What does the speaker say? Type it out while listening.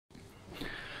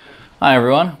Hi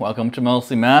everyone, welcome to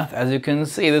Mostly Math. As you can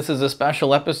see, this is a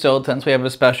special episode since we have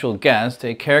a special guest,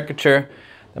 a caricature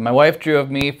that my wife drew of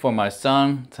me for my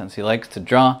son, since he likes to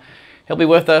draw. He'll be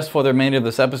with us for the remainder of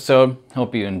this episode.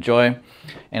 Hope you enjoy.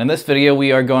 And in this video,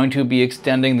 we are going to be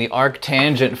extending the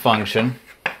arctangent function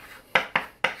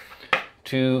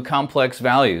to complex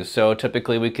values. So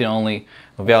typically we can only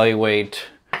evaluate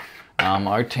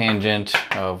arctangent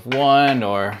of 1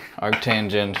 or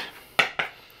arctangent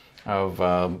of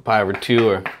pi over 2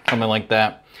 or something like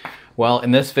that. Well,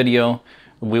 in this video,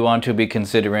 we want to be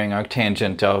considering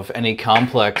arctangent of any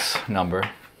complex number.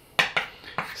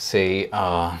 Say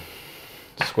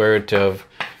square root of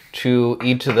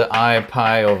 2e to the I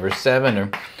pi over 7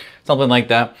 or something like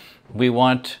that. We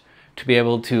want to be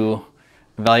able to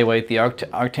evaluate the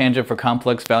arctangent for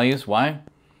complex values. Why?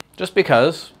 Just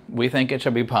because we think it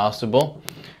should be possible.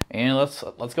 And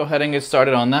let's go ahead and get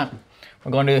started on that.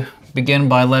 We're going to begin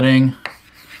by letting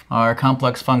our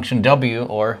complex function w,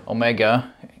 or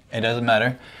omega, it doesn't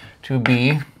matter, to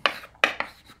be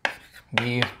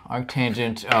the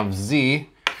arctangent of z,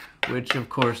 which of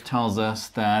course tells us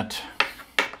that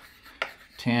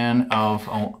tan of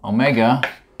omega,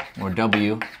 or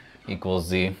w, equals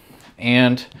z.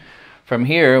 And from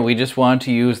here, we just want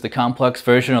to use the complex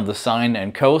version of the sine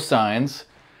and cosines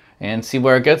and see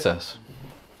where it gets us.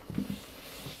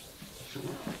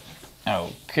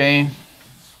 Okay,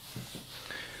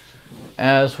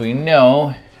 as we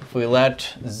know, if we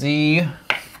let z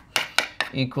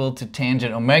equal to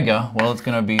tangent omega, well, it's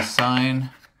going to be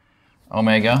sine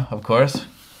omega, of course,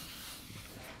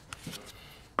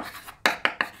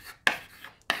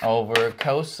 over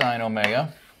cosine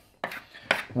omega,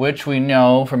 which we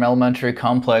know from elementary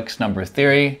complex number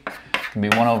theory can be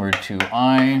 1 over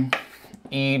 2i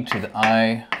e to the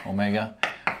I omega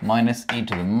minus e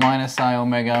to the minus I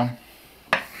omega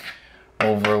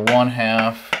over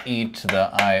 1/2 e to the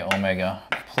I omega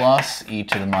plus e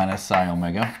to the minus I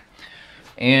omega.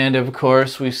 And of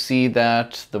course we see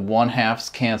that the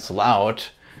 1/2s cancel out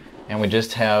and we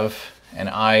just have an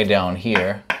I down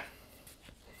here.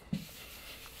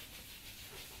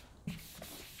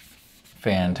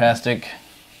 Fantastic.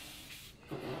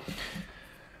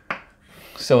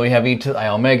 So we have e to the I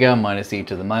omega minus e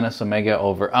to the minus omega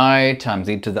over I times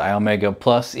e to the I omega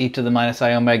plus e to the minus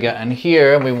I omega. And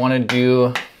here we want to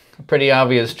do a pretty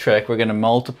obvious trick. We're going to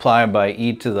multiply by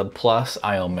e to the plus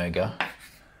I omega.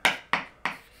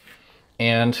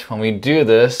 And when we do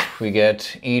this, we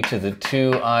get e to the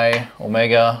 2I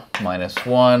omega minus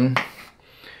 1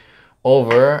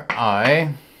 over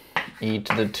I e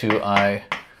to the 2I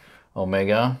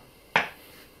omega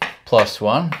plus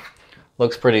 1.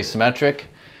 Looks pretty symmetric.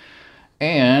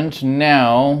 And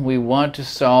now we want to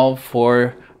solve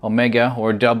for omega,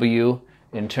 or w,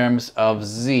 in terms of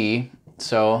z.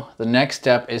 So the next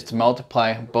step is to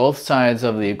multiply both sides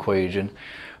of the equation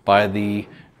by the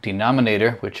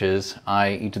denominator, which is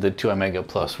I e to the 2 omega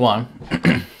plus 1.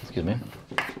 Excuse me.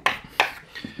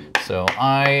 So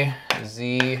I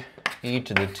z e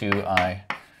to the 2I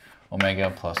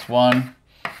omega plus 1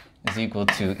 is equal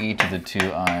to e to the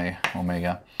 2I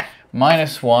omega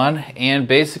minus 1, and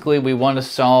basically we want to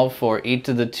solve for e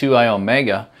to the 2I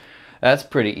omega. That's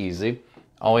pretty easy.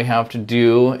 All we have to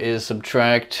do is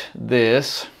subtract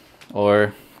this,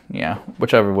 or yeah,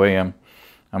 whichever way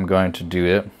I'm going to do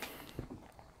it.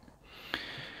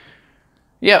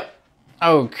 Yep.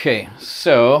 Okay,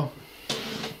 so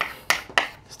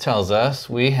this tells us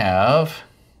we have,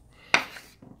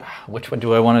 which one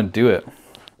do I want to do it?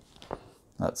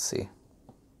 Let's see.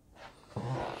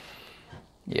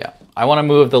 Yeah, I want to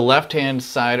move the left-hand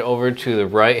side over to the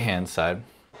right-hand side.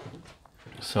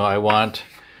 So I want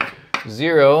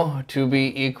 0 to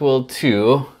be equal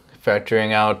to,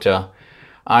 factoring out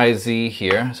iz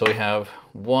here. So we have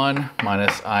 1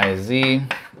 minus iz e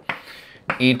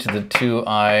to the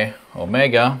 2I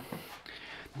omega.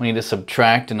 We need to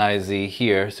subtract an iz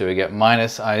here. So we get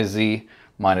minus iz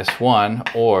minus 1,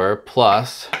 or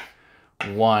plus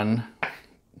 1.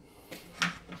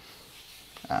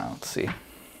 Let's see.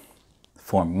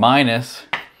 Form minus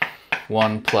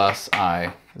 1 plus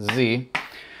iz.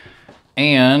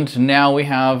 And now we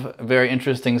have very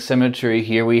interesting symmetry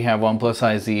here. We have 1 plus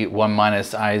iz, 1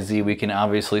 minus iz. We can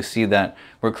obviously see that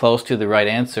we're close to the right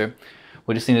answer.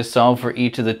 We just need to solve for e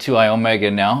to the 2I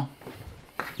omega now.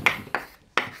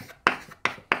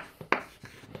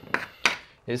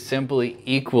 Is simply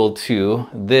equal to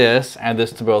this, add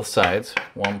this to both sides,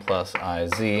 1 plus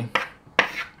iz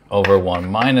over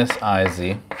 1 minus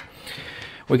iz.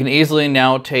 We can easily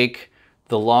now take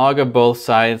the log of both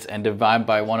sides and divide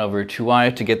by 1 over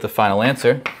 2i to get the final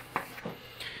answer.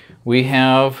 We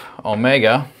have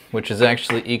omega which is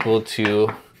actually equal to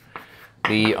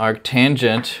the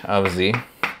arctangent of z,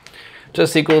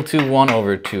 just equal to 1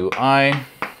 over 2I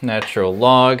natural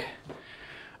log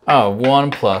of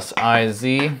 1 plus iz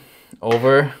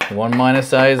over 1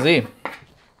 minus iz.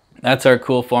 That's our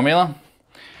cool formula.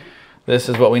 This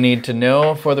is what we need to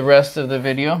know for the rest of the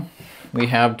video. We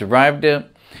have derived it.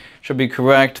 Should be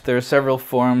correct. There are several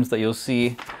forms that you'll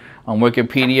see on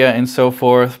Wikipedia and so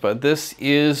forth, but this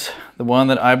is the one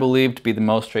that I believe to be the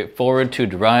most straightforward to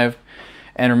derive.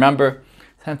 And remember,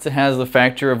 since it has the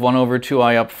factor of 1 over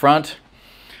 2i up front,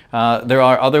 there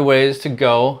are other ways to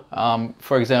go.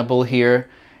 For example, here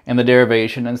in the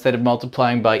derivation, instead of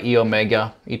multiplying by e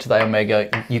omega, e to the I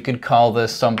omega, you could call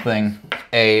this something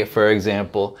a, for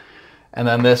example, and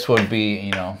then this would be,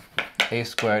 you know, a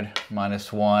squared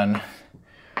minus 1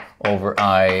 over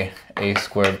I, a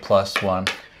squared plus 1.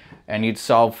 And you'd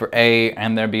solve for a,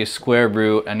 and there'd be a square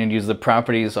root, and you'd use the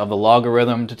properties of the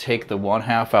logarithm to take the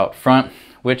 1/2 out front,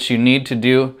 which you need to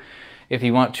do if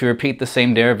you want to repeat the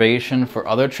same derivation for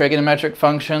other trigonometric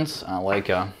functions,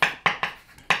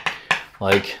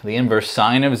 like the inverse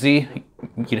sine of z.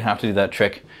 You'd have to do that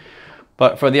trick.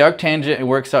 But for the arctangent, it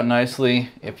works out nicely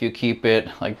if you keep it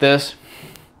like this.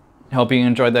 Hope you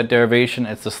enjoyed that derivation.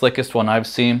 It's the slickest one I've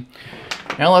seen.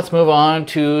 Now let's move on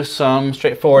to some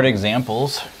straightforward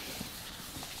examples.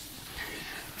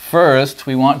 First,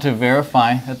 we want to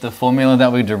verify that the formula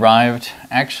that we derived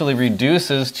actually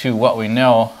reduces to what we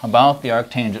know about the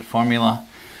arctangent formula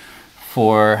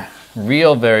for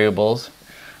real variables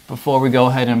before we go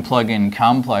ahead and plug in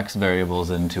complex variables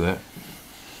into it.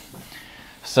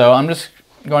 So I'm just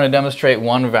going to demonstrate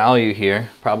one value here,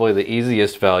 probably the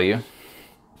easiest value.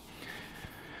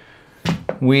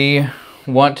 We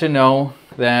want to know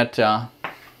that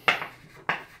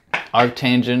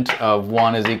arctangent of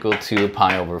 1 is equal to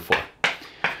pi over 4.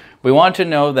 We want to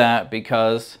know that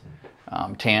because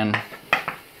tan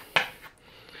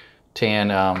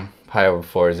pi over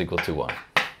 4 is equal to 1.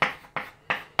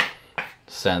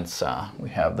 Since we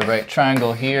have the right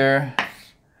triangle here,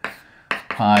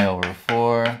 pi over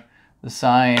 4, the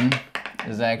sine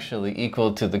is actually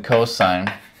equal to the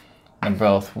cosine. They're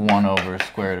both 1 over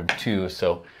square root of 2,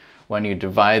 so when you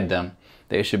divide them,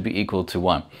 they should be equal to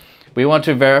 1. We want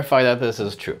to verify that this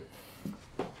is true.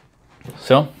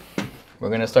 So we're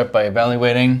going to start by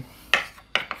evaluating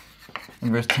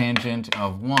inverse tangent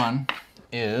of 1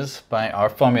 is, by our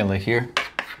formula here,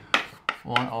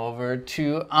 1 over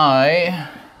 2i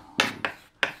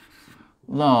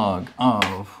log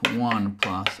of 1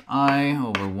 plus I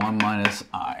over 1 minus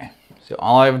I. So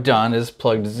all I've done is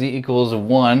plugged z equals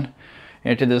 1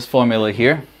 into this formula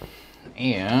here.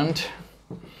 And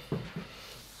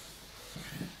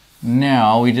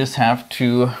now we just have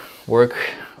to work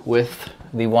with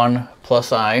the 1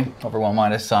 plus I over 1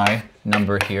 minus I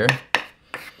number here.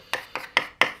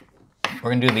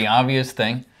 We're going to do the obvious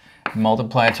thing,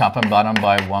 multiply top and bottom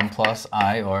by 1 plus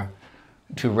I, or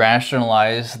to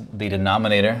rationalize the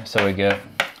denominator. So we get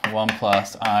 1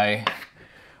 plus I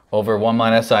over 1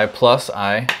 minus I plus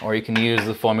I, or you can use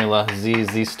the formula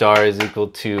z star is equal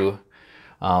to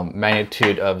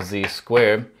magnitude of z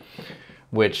squared,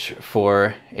 which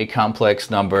for a complex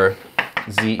number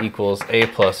z equals a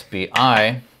plus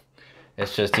bi,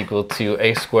 it's just equal to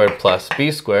a squared plus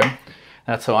b squared.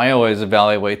 That's how I always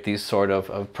evaluate these sort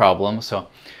of problems. So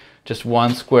just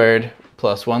 1 squared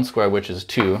plus 1 squared, which is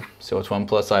 2. So it's 1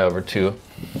 plus I over 2.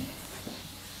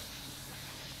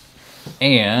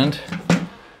 And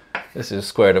this is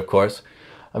squared, of course.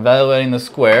 Evaluating the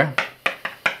square,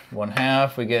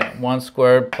 1/2, we get 1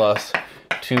 squared plus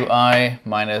 2i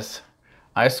minus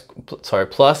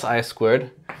plus I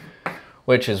squared,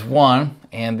 which is 1,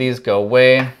 and these go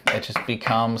away. It just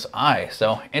becomes I.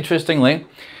 So interestingly,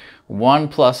 1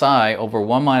 plus I over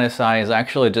 1 minus I is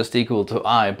actually just equal to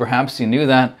I. Perhaps you knew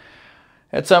that.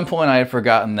 At some point I had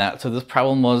forgotten that. So this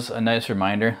problem was a nice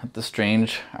reminder that the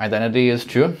strange identity is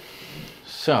true.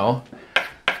 So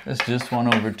it's just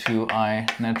 1 over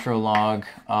 2i natural log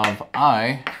of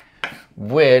I,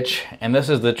 which, and this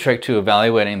is the trick to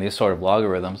evaluating these sort of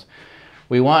logarithms,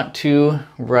 we want to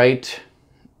write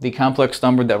the complex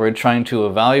number that we're trying to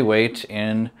evaluate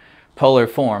in polar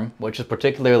form, which is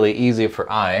particularly easy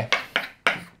for I.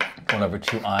 1 over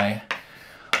 2i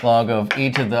log of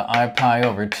e to the I pi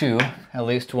over 2, at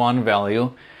least one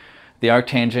value. The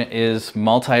arctangent is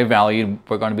multi-valued.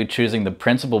 We're going to be choosing the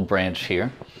principal branch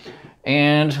here.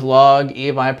 And log e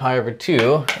of I pi over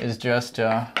 2 is just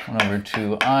 1 over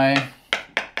 2i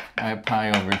I pi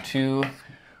over 2,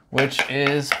 which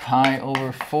is pi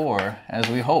over 4, as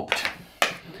we hoped.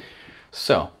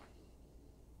 So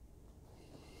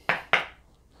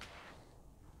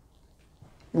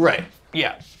Right,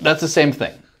 yeah, that's the same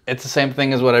thing. It's the same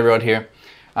thing as what I wrote here,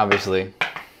 obviously.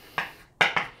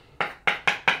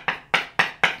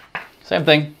 Same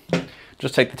thing,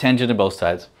 just take the tangent of both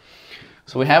sides.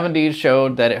 So we have indeed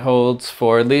showed that it holds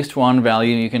for at least one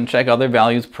value. You can check other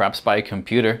values, perhaps by a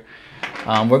computer.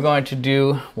 We're going to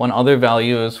do one other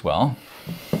value as well.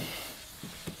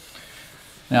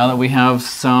 Now that we have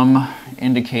some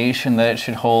indication that it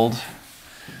should hold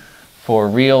for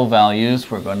real values,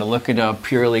 we're going to look at a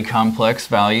purely complex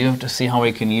value to see how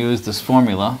we can use this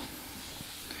formula.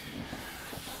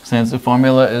 Since the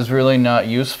formula is really not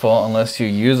useful unless you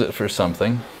use it for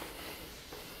something.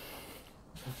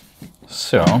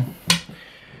 So,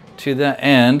 to that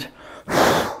end,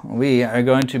 we are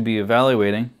going to be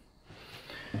evaluating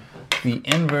the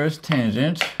inverse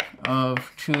tangent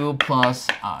of 2 plus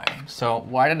I. So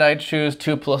why did I choose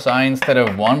 2 plus I instead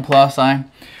of 1 plus I?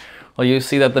 Well, you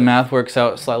see that the math works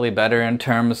out slightly better in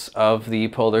terms of the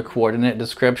polar coordinate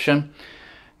description.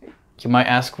 You might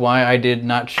ask why I did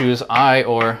not choose I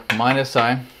or minus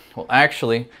I. Well,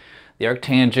 actually, the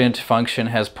arctangent function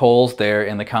has poles there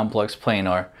in the complex plane,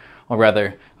 or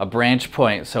rather, a branch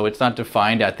point, so it's not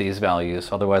defined at these values.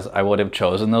 Otherwise, I would have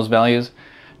chosen those values.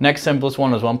 Next simplest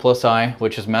one is 1 plus I,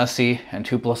 which is messy, and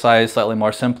 2 plus I is slightly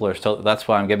more simpler, so that's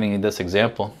why I'm giving you this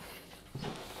example.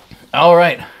 All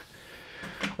right,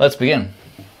 let's begin.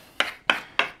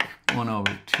 1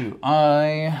 over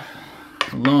 2I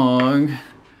log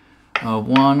of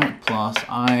 1 plus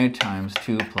I times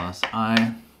 2 plus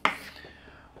I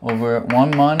over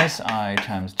 1 minus I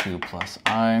times 2 plus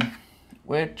I,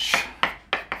 which,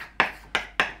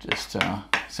 just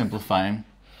simplifying,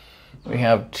 we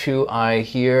have 2I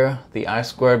here. The I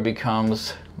squared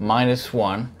becomes minus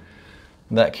 1.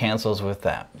 That cancels with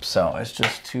that. So it's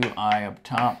just 2I up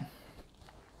top.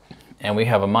 And we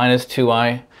have a minus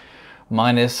 2I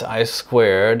minus I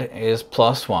squared is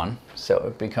plus 1. So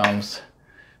it becomes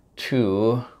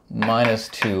 2 minus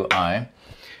 2I.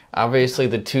 Obviously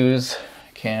the 2's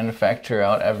can factor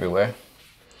out everywhere.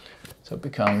 So it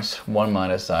becomes 1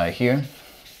 minus I here.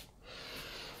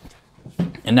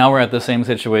 And now we're at the same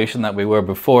situation that we were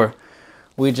before.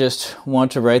 We just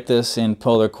want to write this in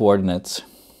polar coordinates.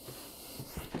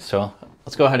 So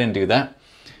let's go ahead and do that.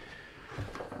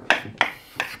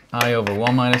 I over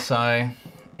 1 minus I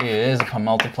is, upon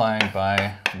multiplying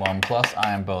by 1 plus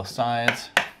I on both sides,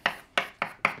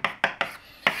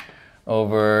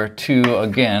 over 2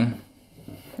 again.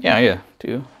 Yeah,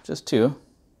 2, just 2.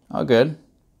 All good.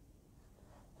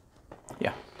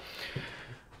 Yeah.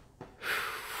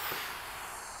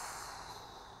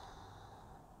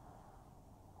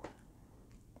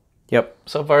 Yep,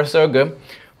 so far so good.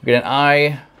 We get an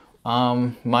I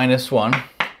minus 1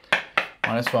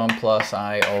 plus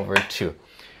I over 2.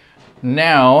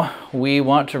 Now we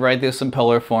want to write this in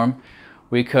polar form.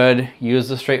 We could use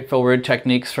the straightforward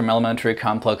techniques from elementary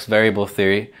complex variable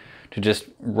theory to just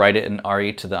write it in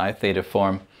RE to the I theta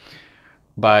form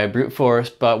by brute force,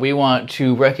 but we want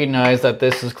to recognize that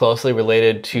this is closely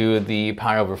related to the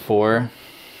pi over 4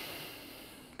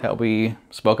 that we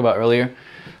spoke about earlier.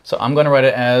 So I'm going to write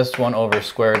it as 1 over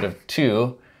square root of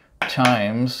 2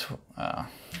 times,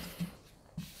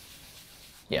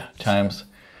 times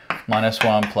minus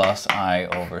 1 plus I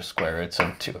over square roots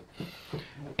of 2.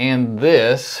 And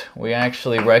this we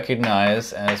actually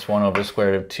recognize as 1 over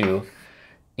square root of 2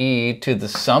 e to the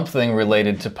something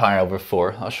related to pi over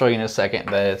 4. I'll show you in a second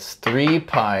that it's 3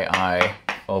 pi I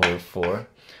over 4.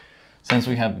 Since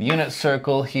we have the unit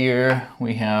circle here,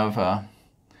 we have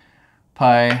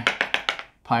pi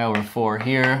over 4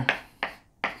 here.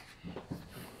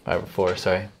 Pi over 4,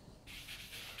 sorry.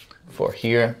 4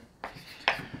 here.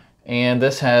 And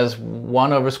this has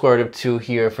 1 over square root of 2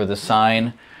 here for the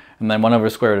sine, and then 1 over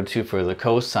square root of 2 for the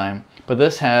cosine. But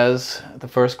this has the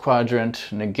first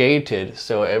quadrant negated,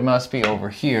 so it must be over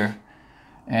here.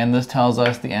 And this tells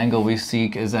us the angle we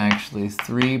seek is actually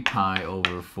 3 pi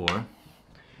over 4.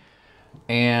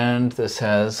 And this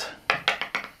has,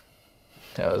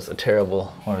 that was a terrible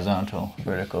horizontal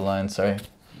vertical line, sorry.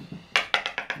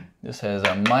 This has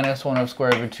a minus 1 over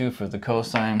square root of 2 for the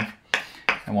cosine,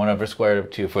 and 1 over square root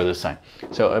of 2 for the sine.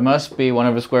 So it must be 1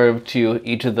 over square root of 2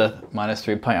 e to the minus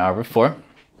 3 pi r over 4.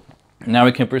 Now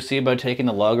we can proceed by taking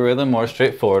the logarithm more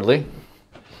straightforwardly.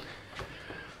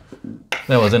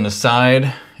 That was an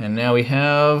aside, and now we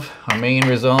have our main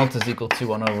result is equal to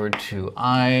 1 over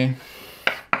 2I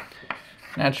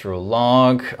natural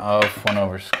log of 1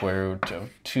 over square root of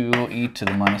 2 e to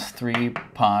the minus 3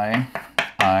 pi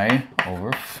I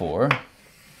over 4.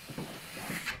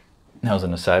 That was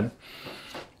an aside.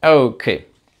 Okay,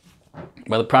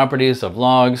 by the properties of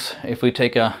logs, if we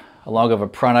take a a log of a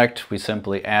product, we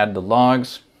simply add the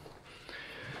logs.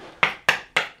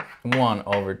 1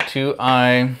 over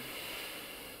 2i.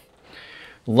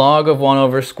 Log of 1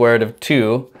 over square root of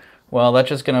 2. Well, that's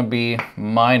just going to be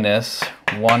minus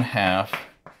 1/2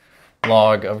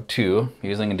 log of 2,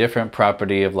 using a different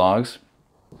property of logs.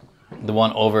 The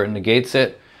 1 over negates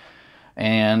it,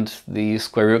 and the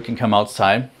square root can come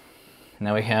outside.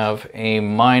 Now we have a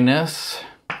minus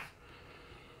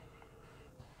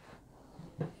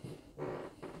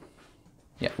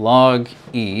log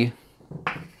e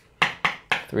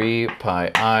 3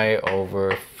 pi I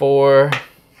over 4.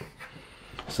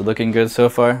 So looking good so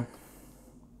far.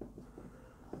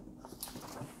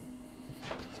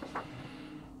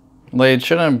 They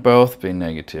shouldn't both be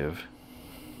negative.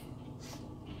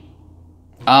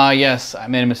 Yes, I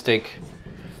made a mistake.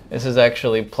 This is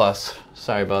actually plus.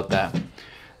 Sorry about that.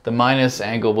 The minus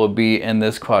angle will be in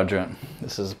this quadrant.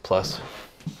 This is plus.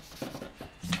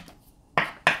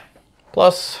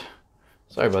 Plus.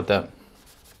 Sorry about that.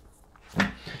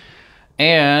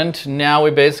 And now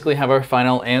we basically have our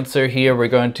final answer here. We're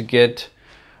going to get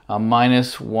a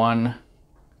minus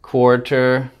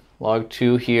 1/4 log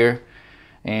 2 here.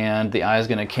 And the I is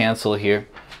going to cancel here.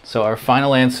 So our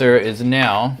final answer is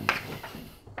now,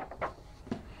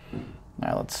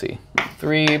 let's see,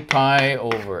 3 pi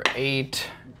over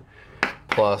 8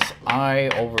 plus I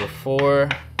over 4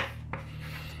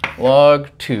 log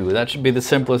 2. That should be the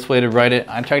simplest way to write it.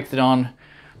 I checked it on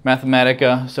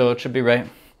Mathematica, so it should be right.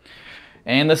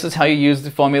 And this is how you use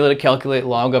the formula to calculate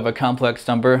log of a complex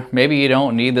number. Maybe you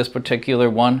don't need this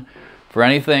particular one for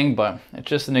anything, but it's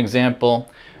just an example.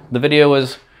 The video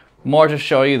was more to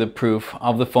show you the proof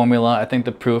of the formula. I think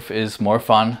the proof is more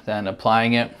fun than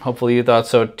applying it. Hopefully you thought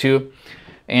so too.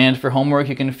 And for homework,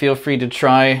 you can feel free to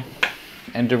try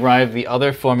and derive the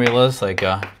other formulas like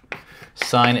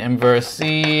sine inverse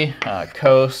z,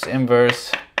 cos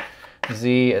inverse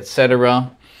z,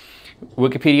 etc.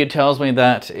 Wikipedia tells me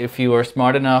that if you are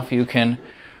smart enough, you can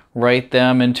write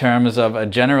them in terms of a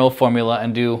general formula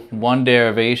and do one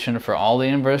derivation for all the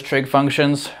inverse trig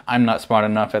functions. I'm not smart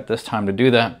enough at this time to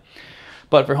do that.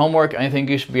 But for homework, I think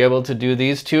you should be able to do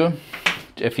these two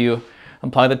if you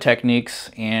apply the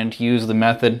techniques and use the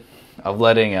method of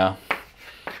letting a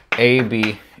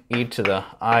be e to the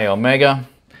I omega,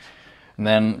 and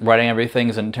then writing everything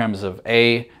in terms of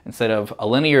a instead of a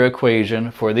linear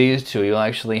equation. For these two, you'll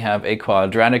actually have a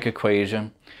quadratic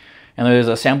equation. And there's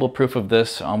a sample proof of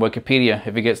this on Wikipedia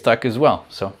if you get stuck as well.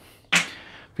 So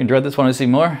if you enjoyed this, want to see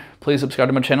more, please subscribe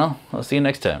to my channel. I'll see you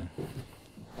next time.